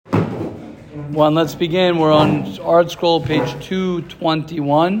One, let's begin. We're on Art Scroll, page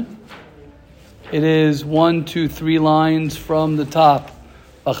 221. It is 1, 2, 3 lines from the top.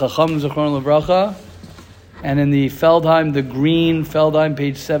 B'chacham Zechron Levracha. And in the Feldheim, the green Feldheim,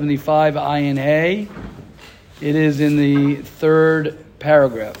 page 75, Ayin Hay. It is in the third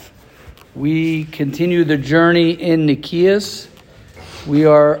paragraph. We continue the journey in Nikias. We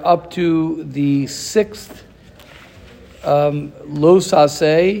are up to the sixth Lo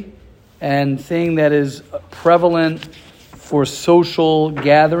Saseh, and thing that is prevalent for social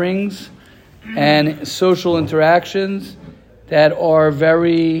gatherings and social interactions that are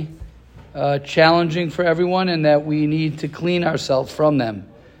very challenging for everyone, and that we need to clean ourselves from them.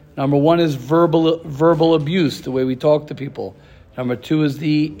 Number one is verbal abuse, the way we talk to people. Number two is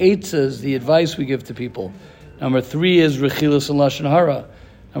the eitzas, the advice we give to people. Number three is rechilus and lashon hara.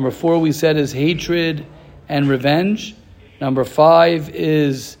 Number four, we said, is hatred and revenge. Number five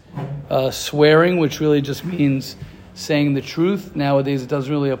is swearing, which really just means saying the truth. Nowadays, it doesn't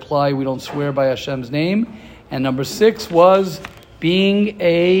really apply. We don't swear by Hashem's name. And number six was being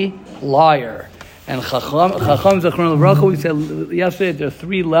a liar. And Chacham Zechron Levracha, we said yesterday, there are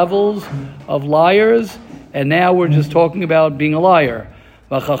three levels of liars, and now we're just talking about being a liar.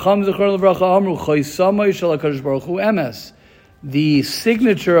 Chacham Zechron Levracha amru choisamay shel HaKadosh Baruch Hu emes. The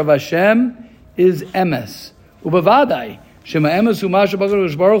signature of Hashem is emes. Ubavadai. If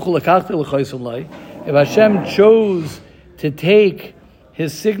Hashem chose to take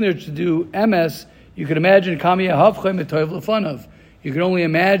His signature to do emes, you could imagine you can only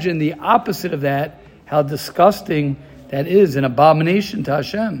imagine the opposite of that, how disgusting that is, an abomination to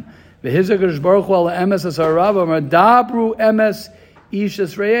Hashem.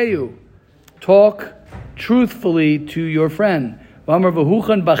 Talk truthfully to your friend.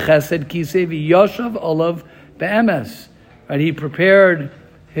 Right, he prepared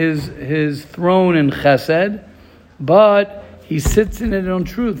his throne in chesed, but he sits in it on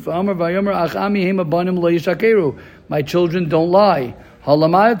truth. My children don't lie.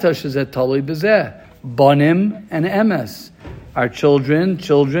 Banim and emes. Our children,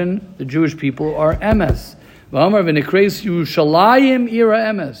 the Jewish people are emes.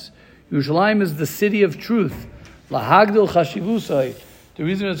 Yerushalayim is the city of truth. The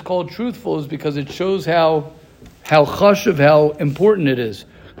reason it's called truthful is because it shows how chashuv, how important it is.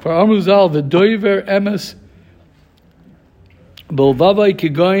 For Amruzal, the doiver emes bilvavai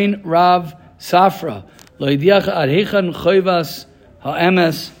kigoin rav safra loidiach adhechan choivas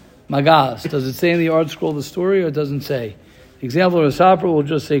haemes magas. Does it say in the Art Scroll the story, or it doesn't say? The example of Safra, we'll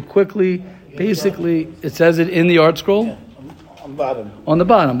just say quickly. Basically, it says it in the Art Scroll. Yeah, on the bottom. On the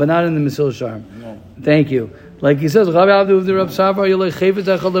bottom, but not in the Mesilas Yesharim. No. Thank you. Like he says, I'm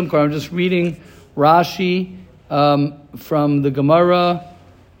just reading Rashi from the Gemara.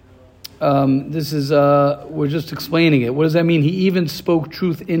 This is we're just explaining it. What does that mean? He even spoke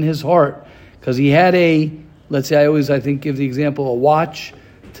truth in his heart, because he had let's say, I think give the example, a watch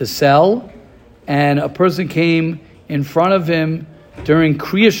to sell, and a person came in front of him during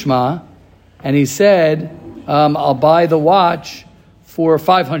Kriya Shema, and he said, I'll buy the watch for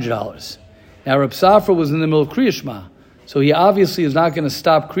 $500. Now, Reb Safra was in the middle of Kriya Shema, so he obviously is not going to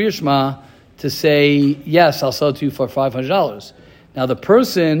stop Kriya Shema to say, yes, I'll sell it to you for $500. Now, the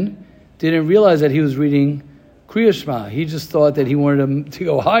person didn't realize that he was reading Kriya Shema. He just thought that he wanted him to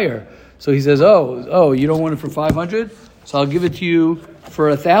go higher. So he says, oh, you don't want it for $500? So I'll give it to you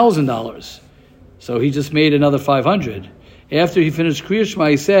for $1,000. So he just made another $500. After he finished Kriya Shema,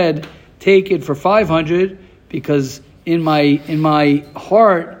 he said, take it for $500, because in my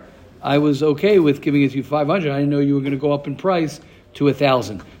heart, I was okay with giving it to you $500. I didn't know you were going to go up in price to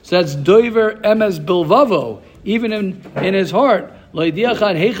 $1,000. So that's doiver emes bilvavo, even in his heart. Right, that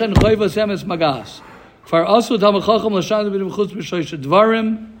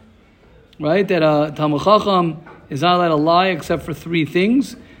Talmud Chacham is not allowed to lie except for three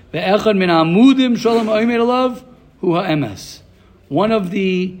things. One of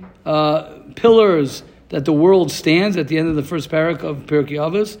the pillars that the world stands at the end of the first parak of Perek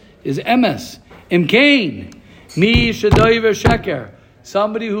Avos is emes. Imkain, mi shedoiver sheker,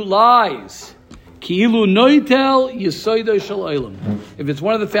 somebody who lies. Ki'ilu noitel yisoidoi shel olam. If it's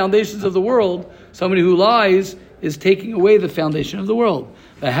one of the foundations of the world, somebody who lies is taking away the foundation of the world.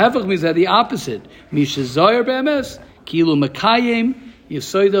 The hafach means that the opposite. Mi shezoyer be'emes, ki'ilu mekayim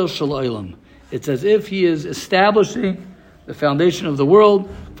yisoidoi shel olam. It's as if he is establishing the foundation of the world.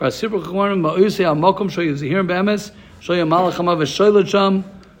 For asibur chakwanim ma'usei al-mokum shoyu zihirim be'emes shoyu malachamav v'shoylacham.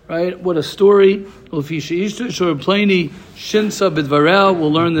 Right? What a story. We'll learn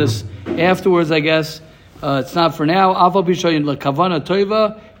this afterwards, I guess. It's not for now.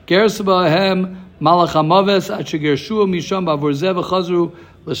 Gersabahem Malach Hamaves Achigershu Misham Bavur Zeh V'Chazru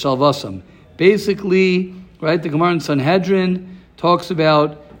L'Shalvasam. Basically, right, the Gemara in Sanhedrin talks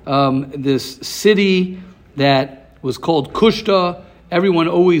about this city that was called Kushta. Everyone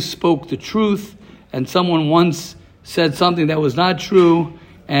always spoke the truth, and someone once said something that was not true,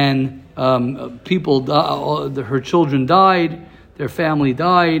 and her children died, their family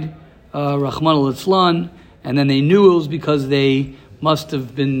died, Rahman al-Islan, and then they knew it was because they must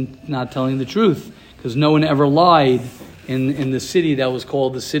have been not telling the truth, because no one ever lied in the city that was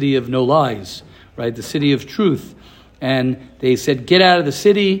called the city of no lies, right? The city of truth. And they said, get out of the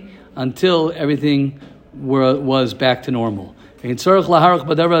city until everything was back to normal. There's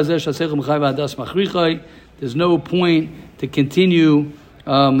no point to continue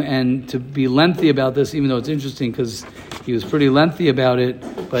and to be lengthy about this, even though it's interesting because he was pretty lengthy about it.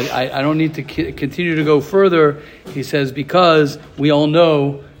 But I don't need to continue to go further. He says, because we all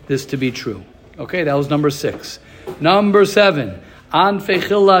know this to be true. Okay, that was number 6. Number 7. An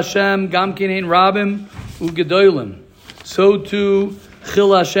fechil Hashem gam kinein rabim ugedolim. So too,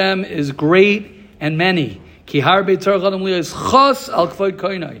 chil Hashem is great and many. Ki harbe tzarech adam liyos chos al kvoid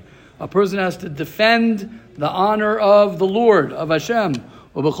koinai. A person has to defend the honor of the Lord, of Hashem.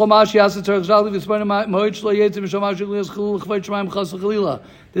 This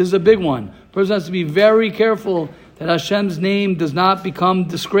is a big one. A person has to be very careful that Hashem's name does not become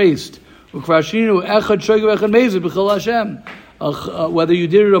disgraced. Whether you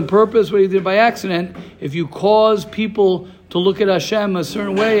did it on purpose, whether you did it by accident, if you cause people to look at Hashem a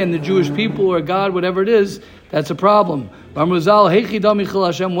certain way, and the Jewish people or God, whatever it is, that's a problem. What's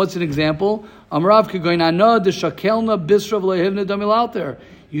an example?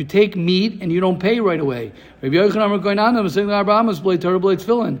 You take meat and you don't pay right away. I go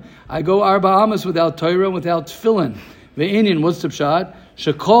Arba Amos without Torah, without Tefillin. What's the pshat?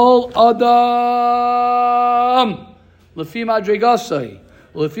 Shekol Adam Lefi Madrigasai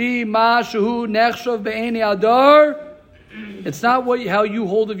Lefi Ma Shehu Nechshav Be'eni Adar. It's not how you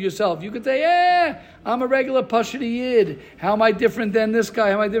hold of yourself. You could say, I'm a regular Pashti Yid. How am I different than this guy?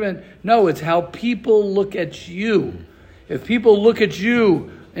 How am I different? No, it's how people look at you. If people look at you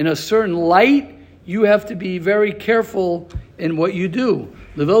in a certain light, you have to be very careful in what you do.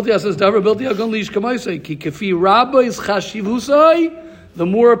 The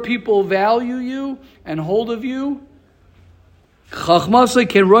more people value you and hold of you, so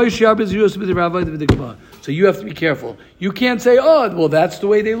you have to be careful. You can't say, that's the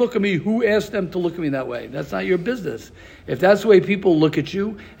way they look at me. Who asked them to look at me that way? That's not your business. If that's the way people look at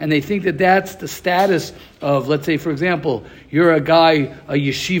you, and they think that that's the status of, let's say, for example, you're a guy, a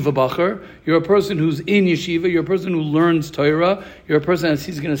yeshiva bacher, you're a person who's in yeshiva, you're a person who learns Torah, you're a person, as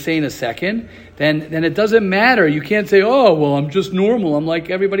he's going to say in a second, then it doesn't matter. You can't say, I'm just normal, I'm like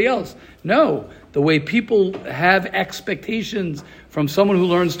everybody else. No, the way people have expectations from someone who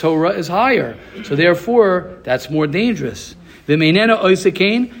learns Torah is higher. So therefore, that's more dangerous. This is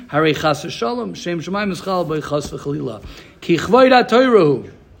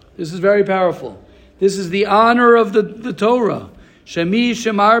very powerful. This is the honor of the Torah.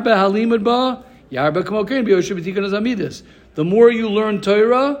 The more you learn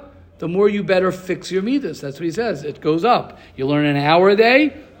Torah, the more you better fix your midas. That's what he says. It goes up. You learn an hour a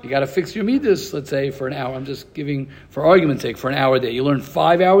day, you got to fix your midas, let's say, for an hour. I'm just giving, for argument's sake, for an hour a day. You learn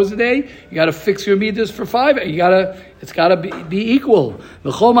 5 hours a day, you got to fix your midas for 5. It's got to be equal.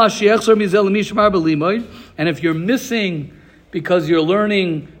 And if you're missing because you're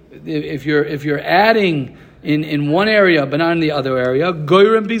learning, if you're adding in one area but not in the other area,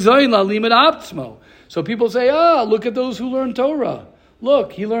 so people say, look at those who learn Torah.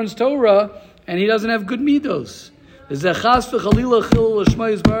 Look, he learns Torah and he doesn't have good midos. Hashem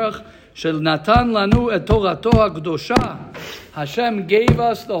gave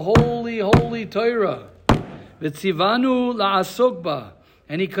us the holy Torah.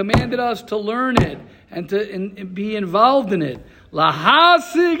 And he commanded us to learn it and to be involved in it. The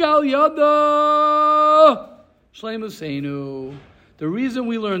reason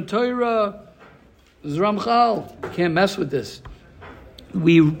we learn Torah is Ramchal. Can't mess with this.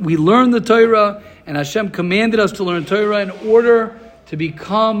 We learn the Torah, and Hashem commanded us to learn Torah in order to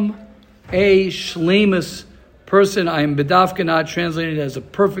become a shleimus person. I am bedavka not translated as a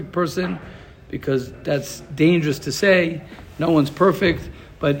perfect person, because that's dangerous to say. No one's perfect,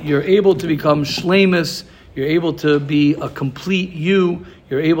 but you're able to become shleimus. You're able to be a complete you.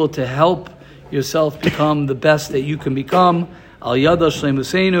 You're able to help yourself become the best that you can become. Al yada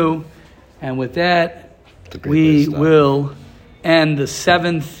shleimusenu. And with that, we will end the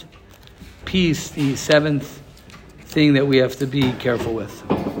 7th piece, the 7th thing that we have to be careful with.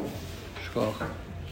 Shkoch.